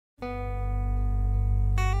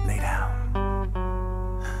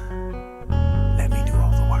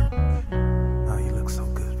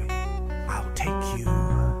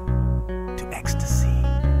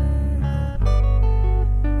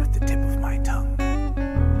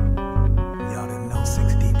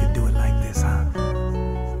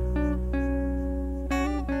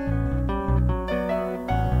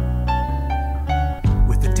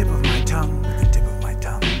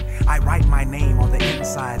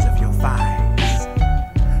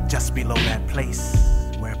just below that place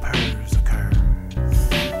where purrs occur.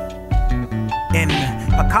 In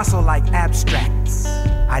Picasso-like abstracts,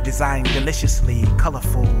 I design deliciously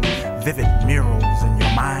colorful, vivid murals in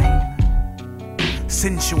your mind.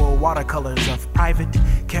 Sensual watercolors of private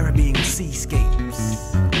Caribbean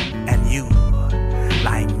seascapes. And you,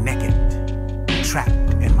 lying naked, trapped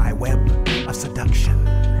in my web of seduction.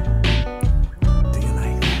 Do you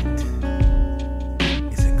like that?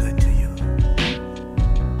 Is it good to you?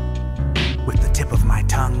 With the tip of my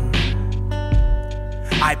tongue,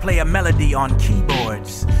 I play a melody on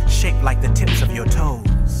keyboards shaped like the tips of your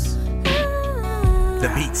toes. The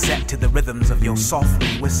beat set to the rhythms of your softly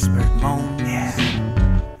whispered moan, yeah.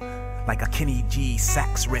 Like a Kenny G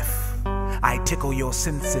sax riff, I tickle your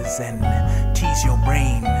senses and tease your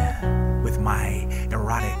brain with my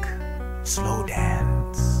erotic slow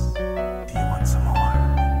dance. Do you want some more?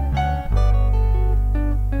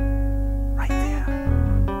 Right there.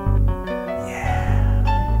 Yeah.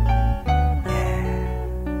 Yeah.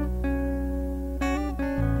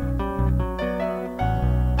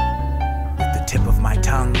 With the tip of my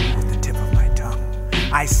tongue,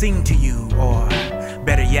 I sing to you, or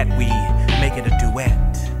better yet, we make it a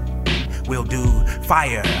duet. We'll do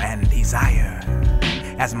fire and desire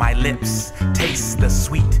as my lips taste the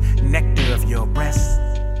sweet nectar of your breast.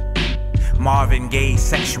 Marvin Gaye's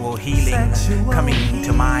sexual healing coming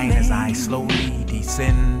to mine as I slowly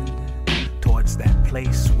descend towards that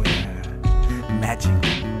place where magic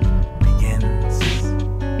begins.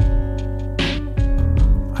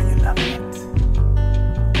 Are you loving it?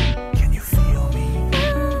 Can you feel me?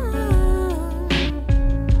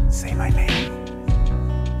 Say my name.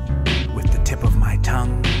 Of my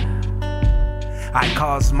tongue, I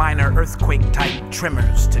cause minor earthquake-type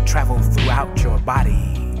tremors to travel throughout your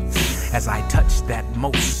body as I touch that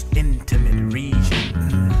most intimate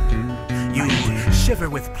region. You shiver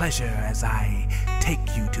with pleasure as I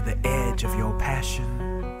take you to the edge of your passion.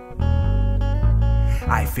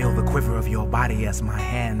 I feel the quiver of your body as my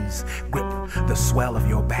hands grip the swell of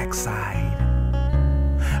your backside.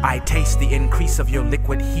 I taste the increase of your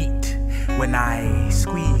liquid heat when I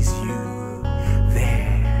squeeze you.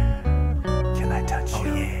 There. Can I touch you? Oh,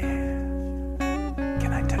 yeah.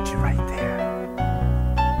 Can I touch you right there?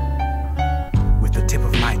 With the tip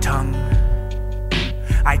of my tongue,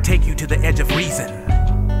 I take you to the edge of reason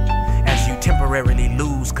as you temporarily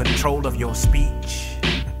lose control of your speech.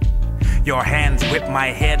 Your hands grip my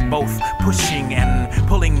head, both pushing and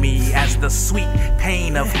pulling me as the sweet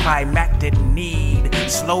pain of climactic need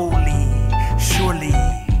slowly, surely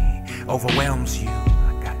overwhelms you.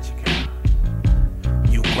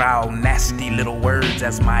 Growl nasty little words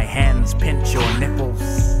as my hands pinch your nipples.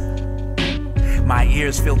 My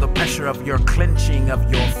ears feel the pressure of your clenching of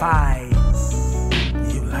your thighs.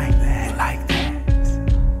 You like that? You like that?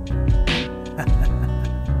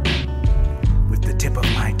 With the tip of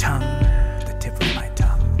my tongue,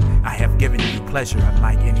 I have given you pleasure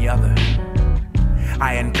unlike any other.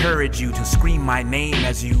 I encourage you to scream my name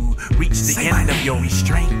as you reach the end of your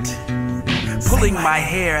restraint. Pulling my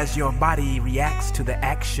hair as your body reacts to the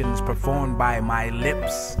actions performed by my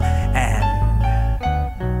lips and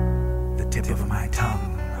the tip of my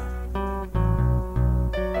tongue.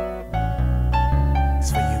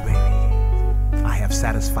 It's for you, baby. I have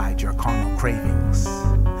satisfied your carnal cravings,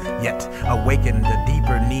 yet awakened a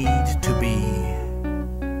deeper need to be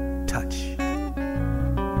touched.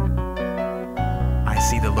 I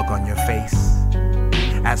see the look on your face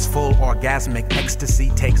as full orgasmic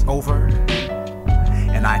ecstasy takes over,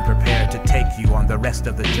 and I'm prepared to take you on the rest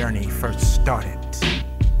of the journey first started.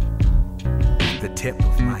 The tip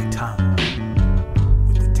of my tongue.